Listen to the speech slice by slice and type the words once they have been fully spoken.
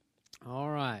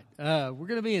We're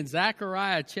going to be in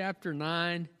Zechariah chapter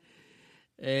 9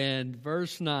 and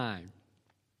verse 9.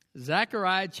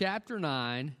 Zechariah chapter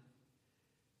 9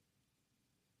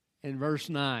 and verse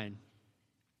 9.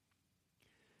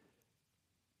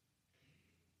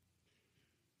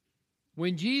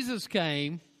 When Jesus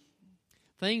came,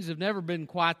 things have never been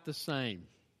quite the same.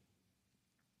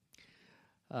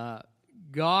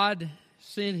 God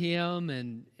sent him,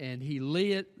 and he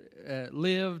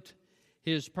lived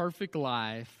his perfect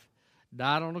life,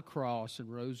 died on a cross,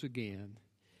 and rose again.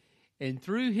 And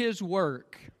through his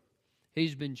work,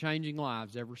 he's been changing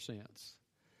lives ever since.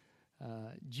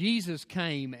 Jesus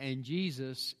came, and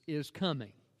Jesus is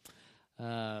coming.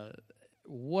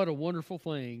 What a wonderful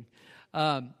thing.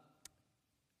 The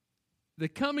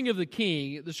coming of the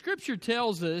King, the Scripture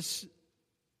tells us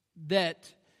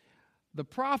that the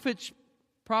prophets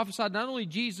prophesied not only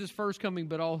Jesus' first coming,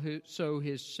 but also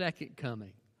his second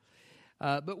coming.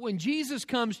 But when Jesus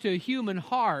comes to a human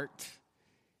heart,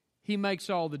 he makes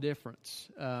all the difference.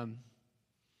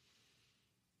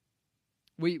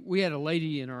 We had a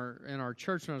lady in our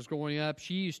church when I was growing up.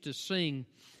 She used to sing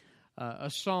a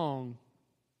song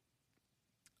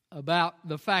about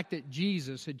the fact that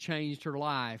Jesus had changed her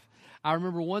life. I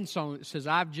remember one song that says,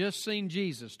 "I've just seen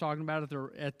Jesus," talking about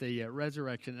at the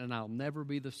resurrection, "and I'll never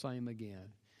be the same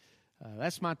again."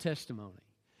 That's my testimony.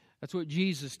 That's what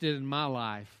Jesus did in my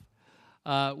life.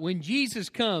 When Jesus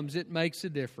comes, it makes a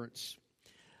difference.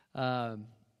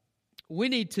 We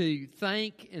need to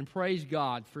thank and praise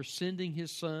God for sending His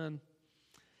Son,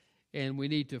 and we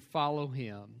need to follow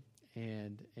Him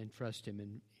and trust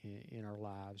Him in our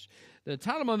lives. The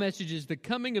title of my message is "The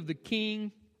Coming of the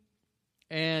King,"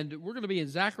 and we're going to be in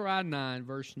Zechariah 9,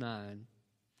 verse 9.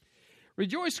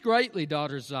 "Rejoice greatly,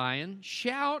 daughter Zion.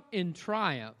 Shout in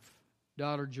triumph,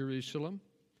 daughter Jerusalem.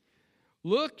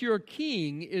 Look, your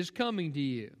king is coming to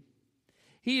you.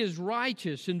 He is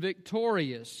righteous and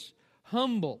victorious,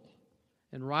 humble,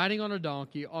 and riding on a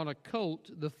donkey, on a colt,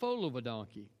 the foal of a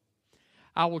donkey.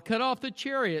 I will cut off the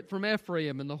chariot from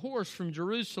Ephraim and the horse from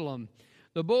Jerusalem.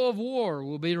 The bow of war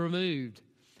will be removed,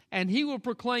 and he will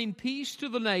proclaim peace to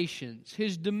the nations.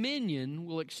 His dominion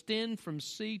will extend from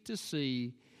sea to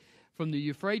sea, from the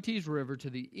Euphrates River to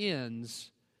the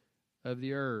ends of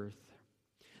the earth."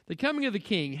 The coming of the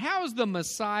King. How is the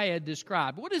Messiah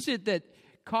described? What is it that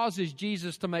causes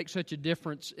Jesus to make such a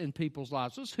difference in people's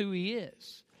lives? That's who He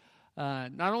is.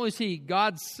 Not only is He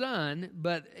God's Son,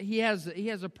 but He has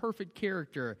a perfect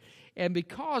character. And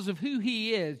because of who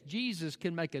He is, Jesus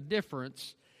can make a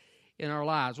difference in our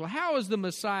lives. Well, how is the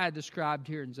Messiah described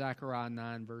here in Zechariah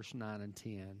 9, verse 9 and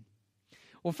 10?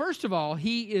 Well, first of all,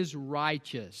 He is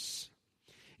righteous.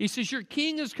 He says, your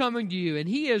King is coming to you, and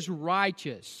He is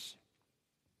righteous.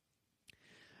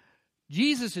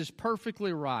 Jesus is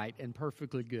perfectly right and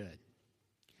perfectly good.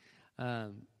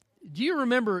 Do you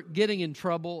remember getting in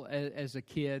trouble as a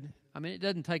kid? I mean, it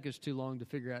doesn't take us too long to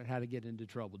figure out how to get into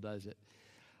trouble, does it?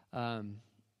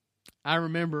 I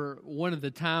remember one of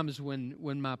the times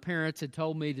when my parents had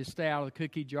told me to stay out of the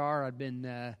cookie jar. I'd been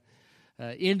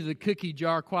into the cookie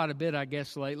jar quite a bit, I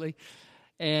guess, lately.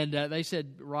 And they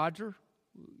said, "Roger,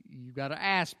 you've got to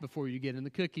ask before you get in the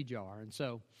cookie jar." And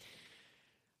so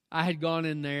I had gone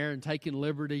in there and taken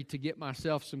liberty to get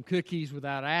myself some cookies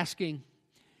without asking.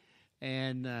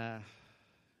 And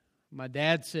my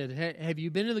dad said, "Hey, have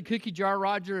you been in the cookie jar,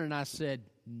 Roger?" And I said,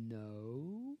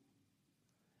 "No."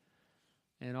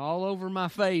 And all over my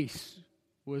face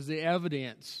was the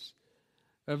evidence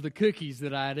of the cookies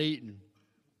that I had eaten.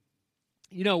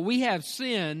 You know, we have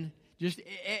sin,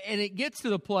 and it gets to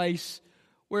the place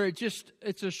where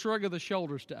it's a shrug of the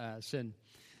shoulders to us. And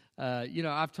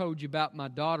I've told you about my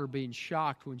daughter being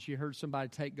shocked when she heard somebody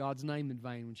take God's name in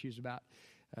vain when she was about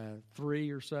 3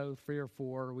 or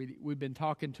 4. We've been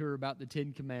talking to her about the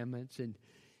 10 Commandments, and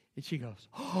she goes,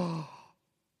 "Oh,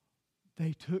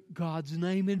 they took God's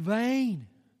name in vain."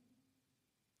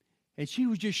 And she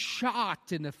was just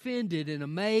shocked and offended and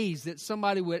amazed that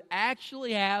somebody would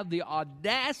actually have the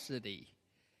audacity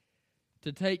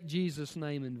to take Jesus'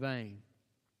 name in vain.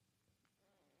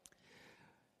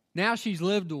 Now she's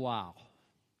lived a while.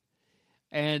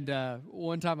 And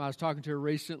one time I was talking to her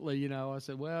recently, I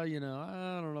said, "Well, I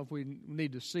don't know if we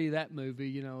need to see that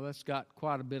movie. That's got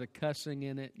quite a bit of cussing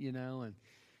in it, And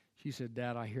she said,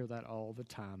 "Dad, I hear that all the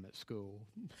time at school."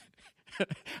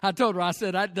 I told her, I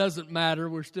said, "That doesn't matter.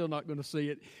 We're still not going to see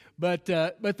it." But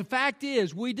the fact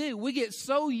is, we do. We get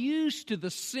so used to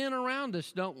the sin around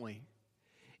us, don't we?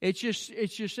 It's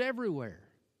just everywhere.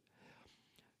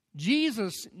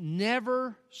 Jesus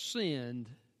never sinned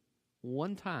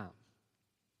one time.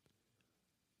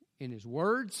 In His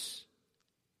words,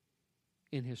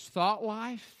 in His thought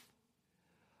life,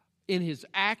 in his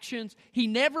actions. He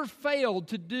never failed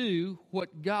to do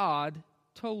what God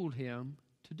told him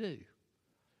to do.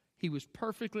 He was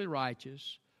perfectly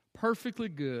righteous, perfectly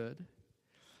good.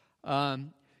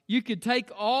 You could take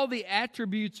all the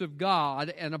attributes of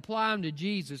God and apply them to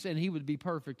Jesus, and he would be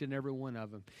perfect in every one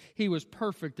of them. He was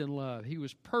perfect in love. He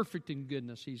was perfect in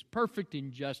goodness. He's perfect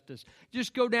in justice.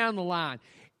 Just go down the line.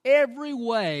 Every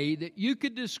way that you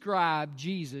could describe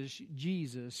Jesus,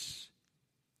 Jesus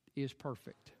is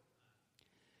perfect.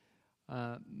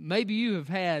 Maybe you have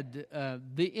had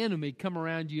the enemy come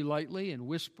around you lately and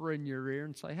whisper in your ear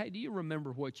and say, hey, do you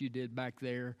remember what you did back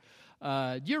there?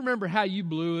 Do you remember how you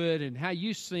blew it and how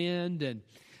you sinned? And,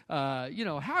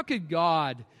 how could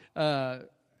God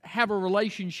have a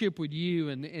relationship with you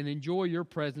and enjoy your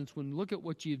presence when look at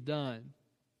what you've done?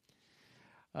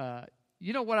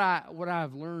 You know what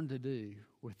I've learned to do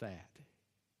with that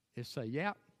is say,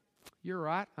 yeah, you're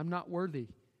right, I'm not worthy,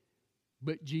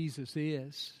 but Jesus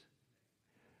is.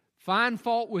 Find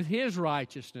fault with his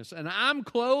righteousness, and I'm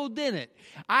clothed in it.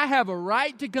 I have a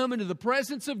right to come into the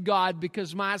presence of God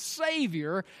because my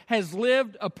Savior has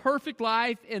lived a perfect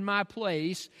life in my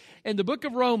place. And the book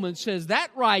of Romans says that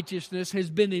righteousness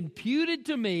has been imputed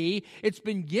to me. It's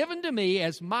been given to me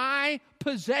as my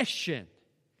possession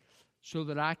so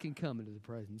that I can come into the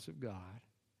presence of God.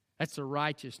 That's the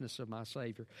righteousness of my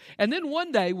Savior. And then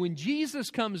one day when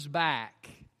Jesus comes back,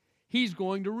 he's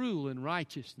going to rule in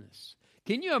righteousness.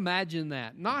 Can you imagine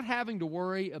that? Not having to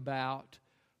worry about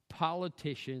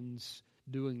politicians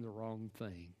doing the wrong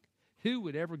thing. Who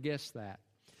would ever guess that?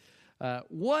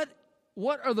 What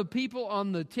are the people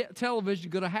on the television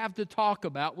going to have to talk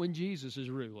about when Jesus is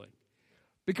ruling?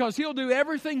 Because he'll do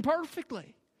everything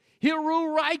perfectly. He'll rule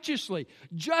righteously.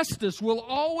 Justice will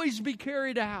always be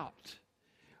carried out.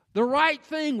 The right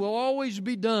thing will always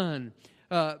be done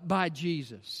by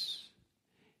Jesus.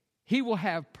 He will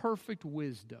have perfect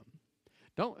wisdom.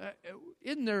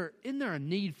 Isn't there a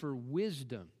need for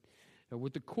wisdom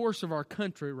with the course of our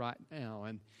country right now?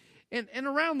 And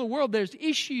around the world, there's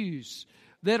issues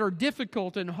that are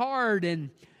difficult and hard, and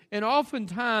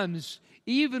oftentimes,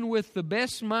 even with the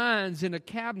best minds in a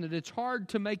cabinet, it's hard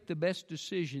to make the best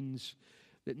decisions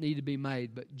that need to be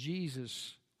made. But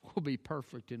Jesus will be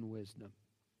perfect in wisdom.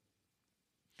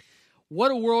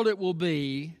 What a world it will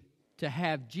be to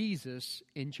have Jesus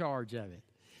in charge of it.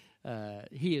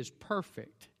 He is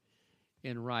perfect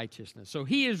in righteousness. So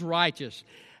he is righteous.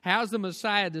 How's the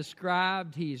Messiah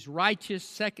described? He's righteous.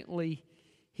 Secondly,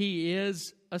 he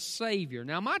is a Savior.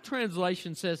 Now, my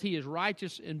translation says he is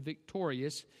righteous and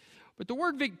victorious. But the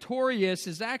word victorious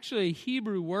is actually a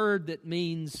Hebrew word that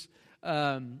means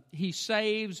he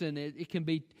saves, and it can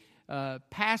be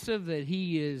passive, that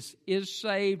he is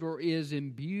saved or is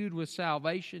imbued with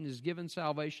salvation, is given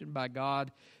salvation by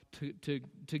God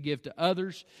to give to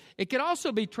others. It can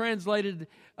also be translated,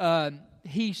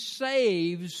 he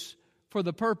saves for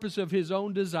the purpose of his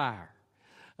own desire.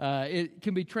 It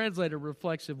can be translated a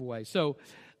reflexive way. So,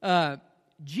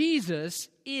 Jesus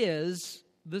is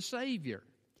the Savior.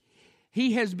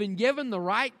 He has been given the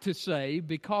right to save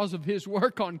because of his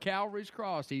work on Calvary's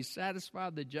cross. He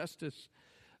satisfied the justice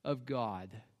of God.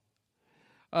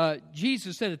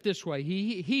 Jesus said it this way,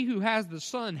 he who has the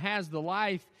Son has the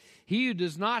life. He who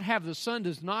does not have the Son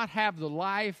does not have the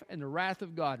life, and the wrath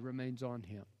of God remains on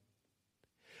him.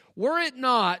 Were it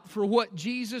not for what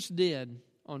Jesus did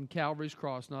on Calvary's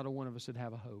cross, not a one of us would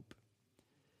have a hope.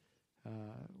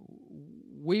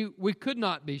 We could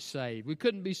not be saved. We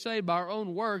couldn't be saved by our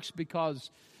own works because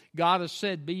God has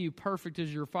said, be you perfect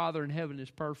as your Father in heaven is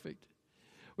perfect.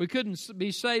 We couldn't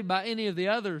be saved by any of the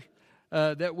others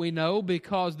that we know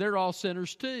because they're all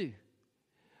sinners too.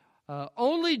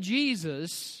 Only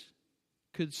Jesus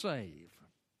could save.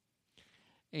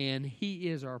 And he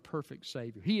is our perfect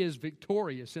Savior. He is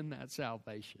victorious in that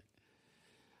salvation.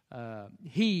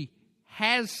 He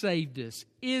has saved us,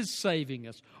 is saving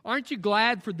us. Aren't you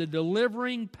glad for the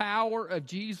delivering power of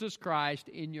Jesus Christ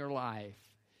in your life?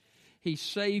 He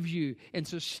saves you and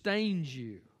sustains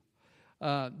you.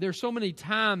 There's so many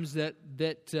times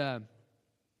that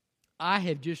I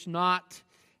have just not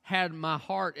had my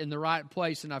heart in the right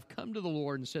place, and I've come to the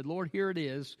Lord and said, Lord, here it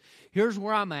is. Here's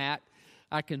where I'm at.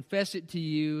 I confess it to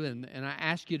you, and I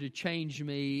ask you to change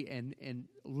me and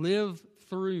live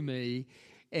through me.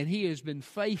 And he has been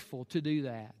faithful to do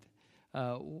that.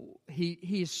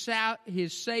 His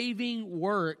saving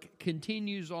work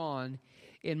continues on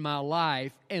in my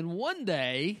life. And one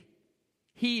day,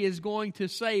 he is going to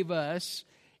save us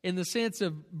in the sense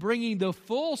of bringing the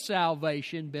full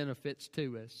salvation benefits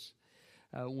to us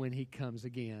when he comes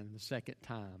again the second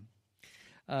time.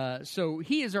 So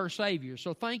He is our Savior.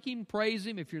 So thank Him, praise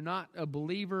Him. If you're not a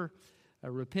believer,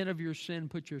 repent of your sin,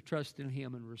 put your trust in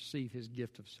Him, and receive His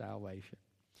gift of salvation.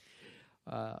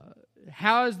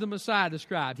 How is the Messiah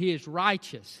described? He is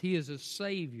righteous. He is a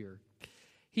Savior.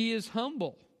 He is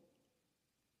humble.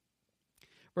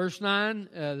 Verse 9,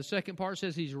 the second part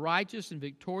says He's righteous and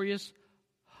victorious,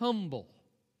 humble.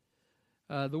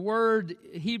 The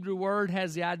Hebrew word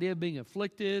has the idea of being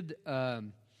afflicted, of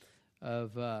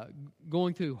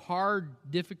going through hard,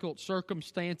 difficult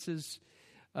circumstances.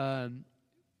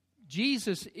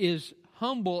 Jesus is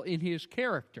humble in His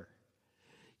character.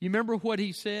 You remember what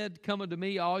He said? Come unto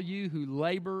me, all you who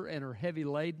labor and are heavy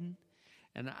laden,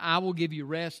 and I will give you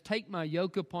rest. Take my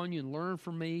yoke upon you and learn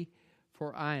from me,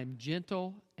 for I am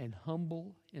gentle and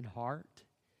humble in heart,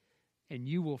 and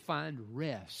you will find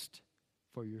rest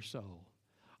for your soul.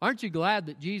 Aren't you glad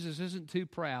that Jesus isn't too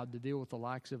proud to deal with the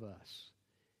likes of us?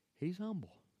 He's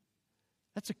humble.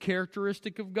 That's a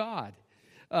characteristic of God.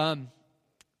 The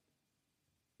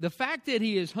fact that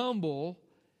He is humble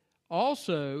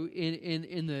also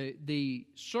in the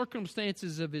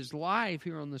circumstances of His life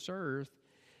here on this earth,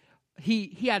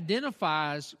 He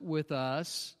identifies with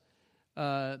us.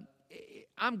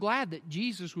 I'm glad that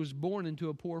Jesus was born into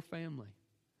a poor family.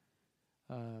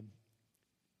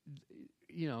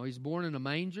 He's born in a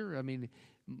manger. I mean,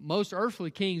 most earthly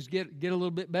kings get a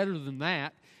little bit better than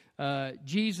that.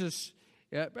 Jesus,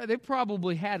 they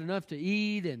probably had enough to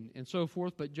eat and so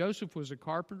forth, but Joseph was a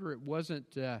carpenter. It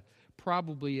wasn't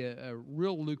probably a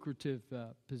real lucrative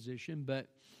position, but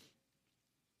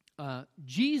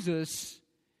Jesus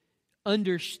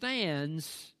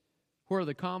understands where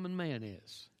the common man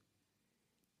is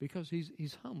because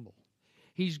he's humble.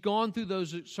 He's gone through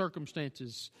those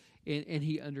circumstances and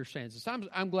He understands us.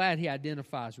 I'm glad He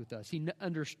identifies with us. He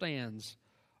understands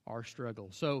our struggle.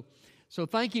 So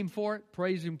thank Him for it,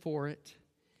 praise Him for it,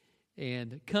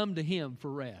 and come to Him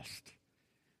for rest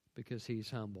because He's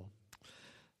humble.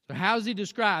 So how is He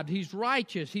described? He's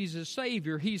righteous. He's a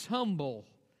Savior. He's humble.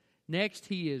 Next,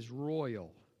 He is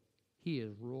royal. He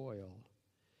is royal.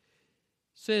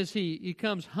 It says He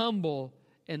comes humble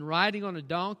and riding on a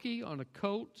donkey, on a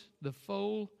colt, the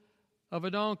foal of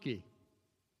a donkey.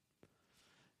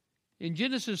 In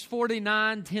Genesis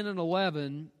 49, 10 and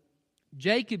 11,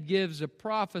 Jacob gives a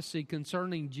prophecy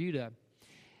concerning Judah.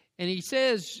 And he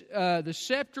says, the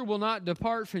scepter will not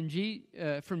depart from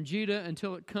Judah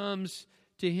until it comes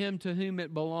to him to whom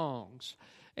it belongs.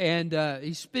 And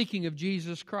he's speaking of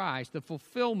Jesus Christ. The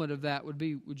fulfillment of that would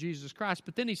be with Jesus Christ.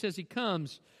 But then he says He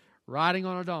comes riding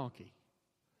on a donkey.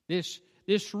 This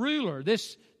ruler,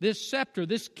 this scepter,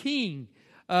 this king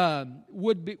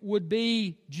would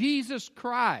be Jesus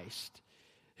Christ,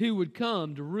 who would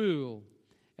come to rule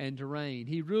and to reign.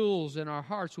 He rules in our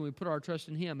hearts when we put our trust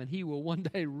in Him, and He will one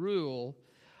day rule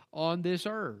on this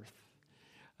earth.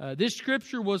 This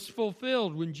scripture was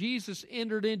fulfilled when Jesus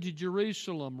entered into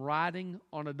Jerusalem riding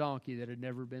on a donkey that had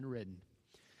never been ridden.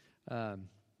 I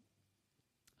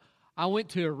went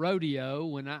to a rodeo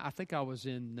when I think I was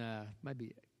in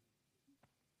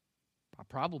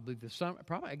probably the summer.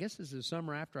 I guess this is the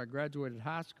summer after I graduated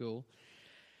high school,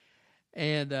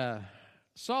 and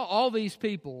saw all these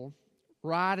people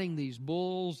riding these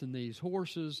bulls and these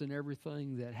horses and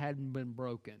everything that hadn't been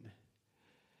broken.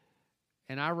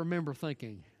 And I remember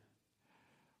thinking,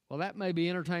 well, that may be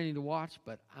entertaining to watch,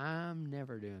 but I'm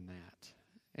never doing that.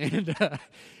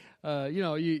 And,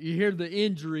 you hear the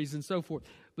injuries and so forth.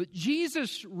 But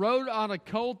Jesus rode on a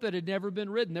colt that had never been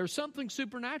ridden. There's something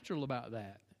supernatural about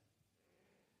that.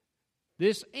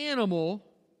 This animal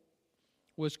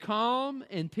was calm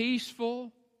and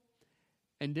peaceful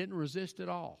and didn't resist at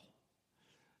all.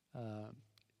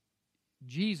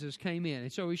 Jesus came in.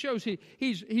 And so He shows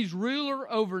he's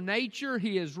ruler over nature.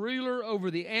 He is ruler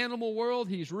over the animal world.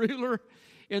 He's ruler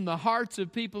in the hearts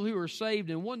of people who are saved.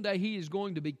 And one day He is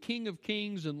going to be King of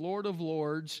kings and Lord of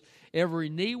lords. Every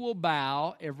knee will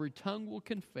bow. Every tongue will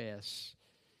confess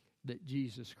that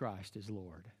Jesus Christ is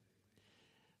Lord.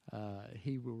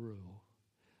 He will rule.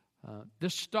 The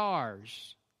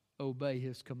stars obey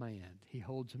His command. He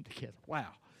holds them together. Wow.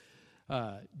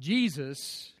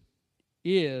 Jesus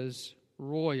is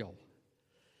royal.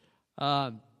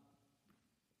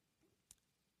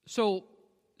 So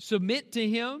submit to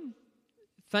Him,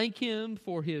 thank Him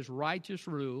for His righteous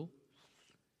rule,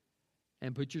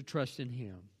 and put your trust in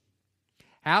Him.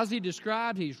 How's He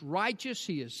described? He's righteous,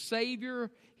 He is Savior,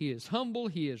 He is humble,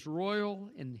 He is royal,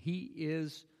 and He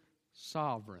is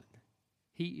sovereign.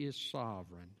 He is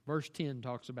sovereign. Verse 10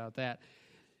 talks about that.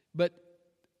 But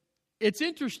it's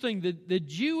interesting that the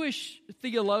Jewish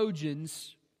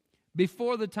theologians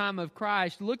before the time of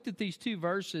Christ looked at these two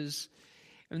verses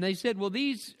And they said, well,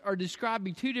 these are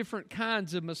describing two different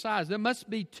kinds of Messiahs. There must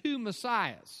be two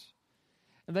Messiahs.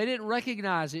 And they didn't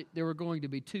recognize it. There were going to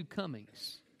be two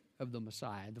comings of the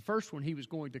Messiah. The first one, he was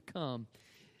going to come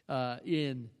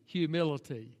in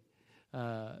humility.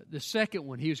 The second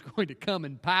one, he was going to come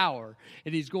in power,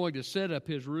 and he's going to set up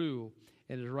his rule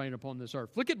and his reign upon this earth.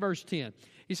 Look at verse 10.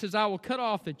 He says, I will cut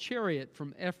off the chariot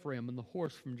from Ephraim and the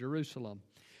horse from Jerusalem.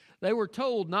 They were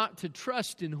told not to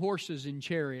trust in horses and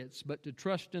chariots, but to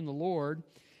trust in the Lord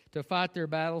to fight their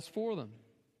battles for them.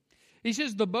 He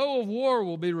says, the bow of war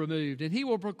will be removed, and he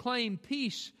will proclaim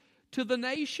peace to the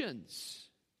nations.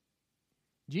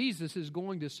 Jesus is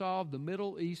going to solve the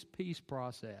Middle East peace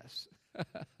process.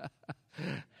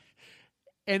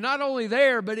 And not only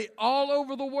there, but all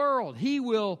over the world. He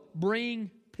will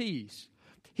bring peace.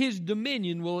 His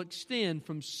dominion will extend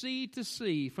from sea to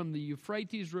sea, from the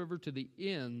Euphrates River to the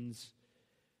ends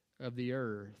of the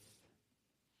earth.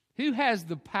 Who has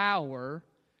the power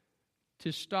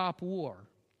to stop war?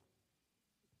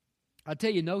 I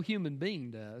tell you, no human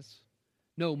being does.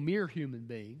 No mere human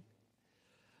being.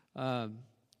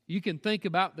 You can think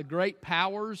about the great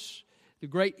powers, the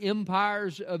great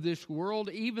empires of this world.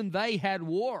 Even they had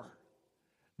war.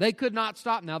 They could not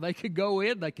stop. Now, they could go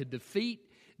in, they could defeat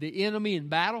the enemy in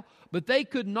battle, but they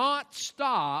could not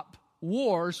stop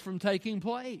wars from taking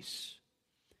place.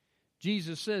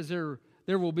 Jesus says there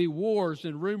will be wars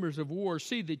and rumors of wars.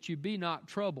 See that you be not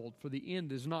troubled, for the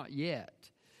end is not yet.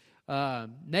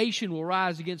 Nation will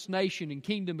rise against nation and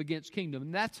kingdom against kingdom.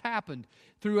 And that's happened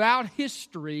throughout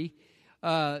history.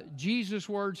 Jesus'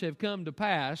 words have come to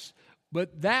pass,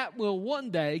 but that will one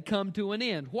day come to an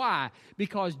end. Why?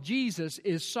 Because Jesus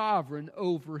is sovereign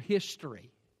over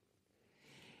history.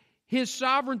 His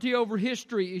sovereignty over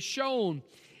history is shown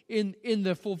in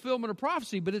the fulfillment of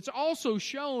prophecy, but it's also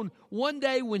shown one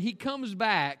day when He comes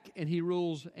back and He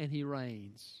rules and He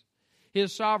reigns.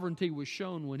 His sovereignty was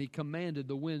shown when He commanded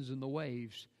the winds and the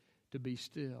waves to be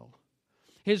still.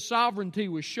 His sovereignty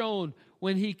was shown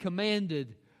when He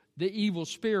commanded the evil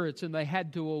spirits and they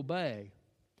had to obey.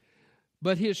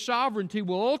 But His sovereignty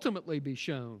will ultimately be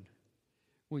shown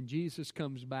when Jesus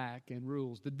comes back and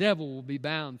rules. The devil will be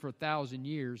bound for 1,000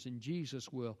 years, and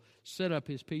Jesus will set up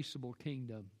His peaceable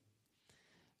kingdom.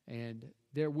 And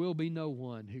there will be no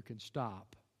one who can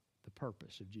stop the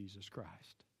purpose of Jesus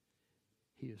Christ.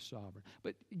 He is sovereign.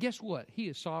 But guess what? He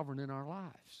is sovereign in our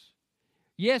lives.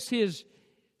 Yes, His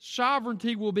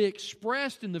sovereignty will be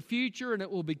expressed in the future, and it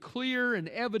will be clear and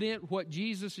evident what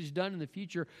Jesus has done in the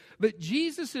future. But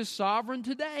Jesus is sovereign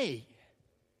today.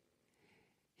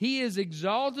 He is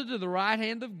exalted to the right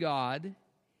hand of God,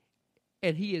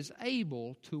 and He is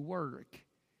able to work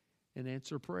and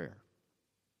answer prayer.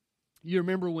 You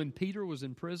remember when Peter was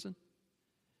in prison?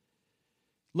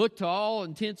 Look, to all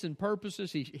intents and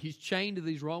purposes, he's chained to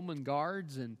these Roman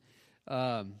guards, and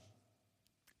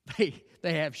they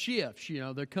have shifts. You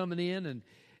know, they're coming in,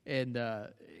 and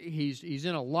he's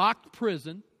in a locked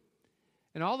prison,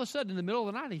 and all of a sudden, in the middle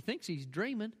of the night, he thinks he's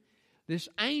dreaming. This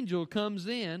angel comes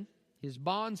in. His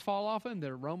bonds fall off him.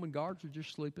 The Roman guards are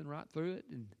just sleeping right through it.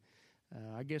 And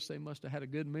I guess they must have had a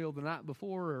good meal the night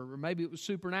before, or maybe it was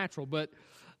supernatural. But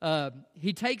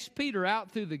he takes Peter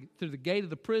out through the gate of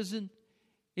the prison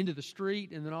into the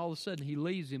street, and then all of a sudden he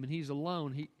leaves him, and he's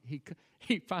alone.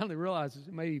 He finally realizes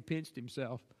maybe he pinched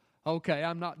himself. Okay,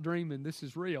 I'm not dreaming. This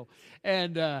is real.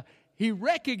 And he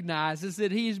recognizes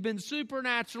that he's been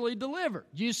supernaturally delivered.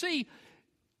 You see,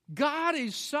 God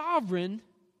is sovereign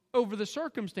over the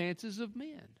circumstances of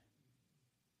men.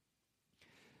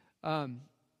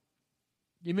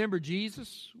 You remember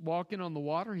Jesus walking on the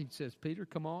water? He says, Peter,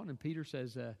 come on. And Peter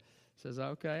says,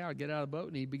 okay, I'll get out of the boat.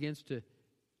 And he begins to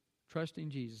trust in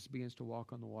Jesus, begins to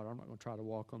walk on the water. I'm not going to try to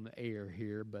walk on the air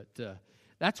here, but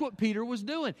that's what Peter was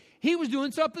doing. He was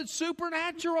doing something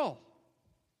supernatural.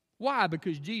 Why?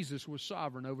 Because Jesus was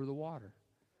sovereign over the water.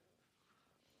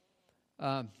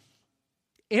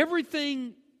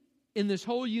 Everything in this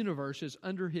whole universe is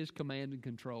under His command and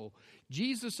control.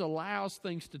 Jesus allows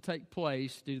things to take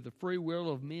place due to the free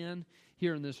will of men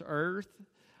here on this earth,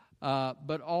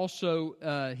 but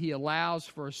also He allows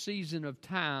for a season of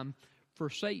time for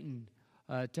Satan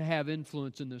to have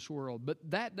influence in this world. But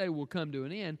that day will come to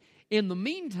an end. In the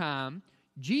meantime,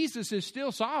 Jesus is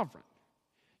still sovereign.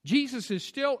 Jesus is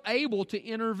still able to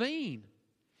intervene.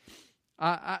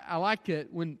 I like it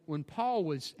when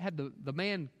Paul had the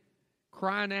man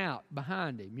crying out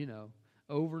behind him,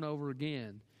 over and over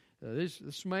again.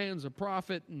 This man's a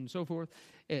prophet and so forth.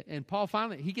 And Paul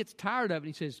finally, he gets tired of it. And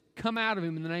he says, come out of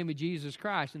him in the name of Jesus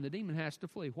Christ. And the demon has to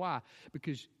flee. Why?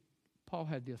 Because Paul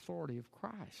had the authority of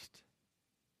Christ.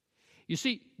 You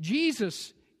see,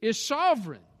 Jesus is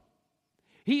sovereign.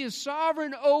 He is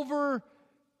sovereign over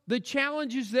the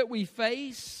challenges that we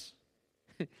face.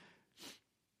 You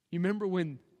remember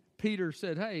when Peter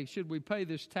said, hey, should we pay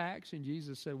this tax? And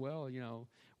Jesus said, well,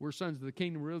 we're sons of the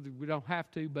kingdom. Really, we don't have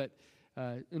to, but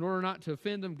in order not to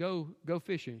offend them, go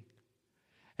fishing.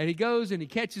 And he goes and he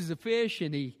catches a fish,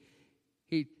 and he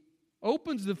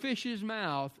opens the fish's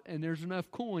mouth, and there's enough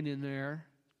coin in there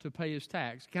to pay his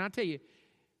tax. Can I tell you,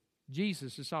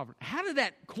 Jesus is sovereign. How did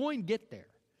that coin get there?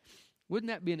 Wouldn't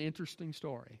that be an interesting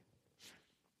story?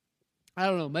 I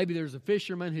don't know. Maybe there's a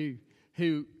fisherman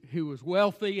who was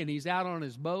wealthy, and he's out on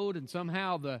his boat, and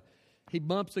somehow he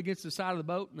bumps against the side of the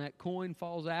boat, and that coin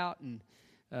falls out and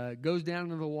goes down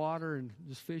into the water, and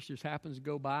this fish just happens to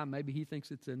go by. Maybe he thinks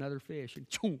it's another fish, and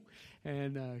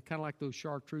kind of like those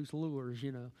chartreuse lures,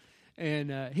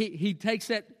 And he takes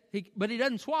that, but he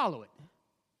doesn't swallow it.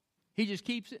 He just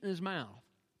keeps it in his mouth.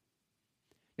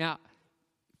 Now,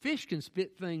 fish can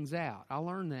spit things out. I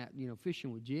learned that,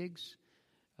 fishing with jigs.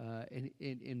 And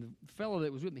the fellow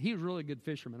that was with me, he was a really good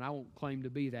fisherman. I won't claim to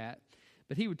be that.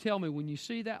 But he would tell me, when you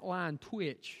see that line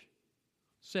twitch,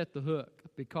 set the hook.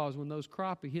 Because when those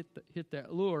crappie hit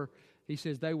that lure, he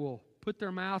says they will put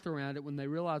their mouth around it. When they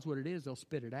realize what it is, they'll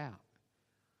spit it out.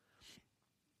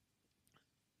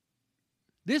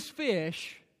 This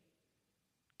fish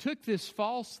took this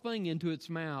false thing into its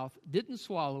mouth, didn't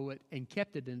swallow it, and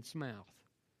kept it in its mouth,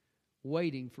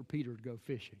 waiting for Peter to go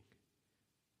fishing.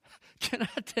 Can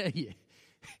I tell you,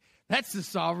 that's the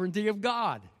sovereignty of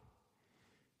God.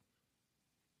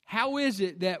 How is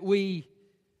it that we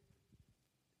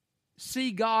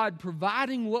see God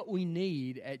providing what we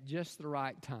need at just the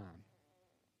right time?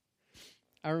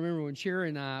 I remember when Sherry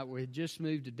and I had just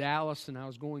moved to Dallas, and I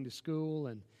was going to school,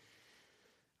 and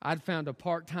I'd found a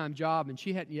part-time job, and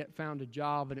she hadn't yet found a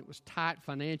job, and it was tight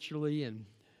financially,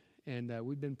 and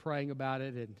we'd been praying about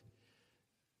it. And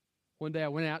one day I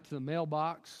went out to the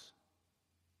mailbox,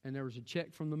 and there was a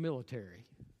check from the military.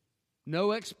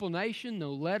 No explanation,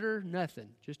 no letter, nothing,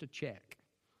 just a check.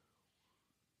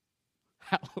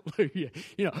 Hallelujah.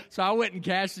 So I went and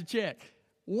cashed the check.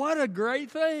 What a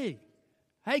great thing.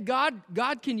 Hey, God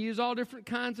can use all different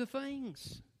kinds of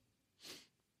things.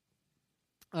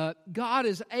 God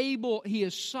is able, He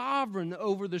is sovereign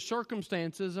over the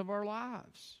circumstances of our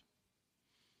lives.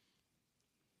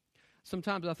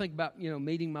 Sometimes I think about,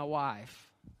 meeting my wife.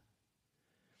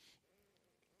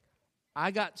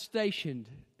 I got stationed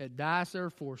at Dice Air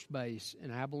Force Base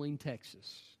in Abilene,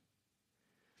 Texas.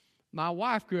 My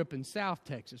wife grew up in South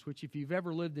Texas, which if you've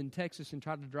ever lived in Texas and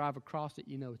tried to drive across it,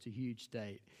 it's a huge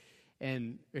state.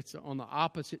 And it's on the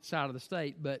opposite side of the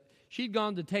state. But she'd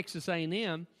gone to Texas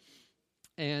A&M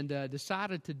and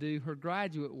decided to do her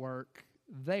graduate work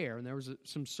there. And there was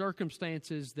some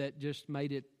circumstances that just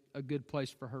made it a good place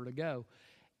for her to go.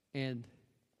 And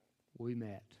we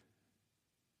met.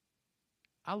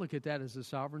 I look at that as the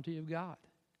sovereignty of God.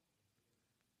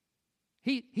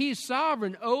 He's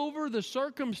sovereign over the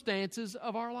circumstances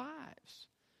of our lives.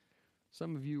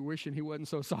 Some of you are wishing He wasn't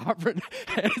so sovereign.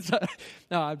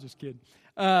 No, I'm just kidding.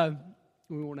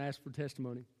 We won't ask for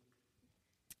testimony.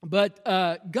 But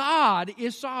God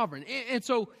is sovereign. And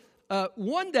so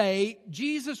one day,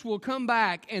 Jesus will come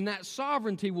back, and that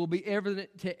sovereignty will be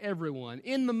evident to everyone.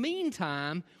 In the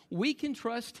meantime, we can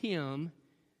trust Him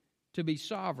to be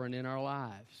sovereign in our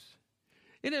lives.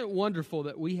 Isn't it wonderful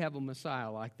that we have a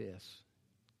Messiah like this?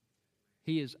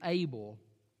 He is able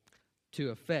to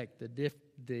affect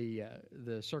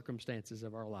the circumstances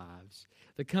of our lives.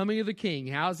 The coming of the King,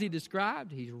 how is He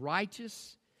described? He's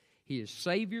righteous, He is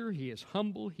Savior, He is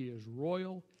humble, He is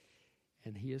royal,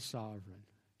 and He is sovereign.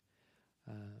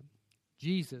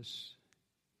 Jesus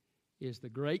is the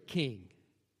great King,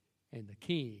 and the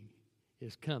King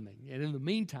is coming. And in the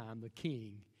meantime, the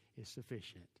King is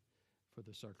sufficient for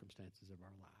the circumstances of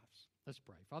our lives. Let's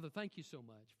pray. Father, thank You so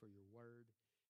much for Your word.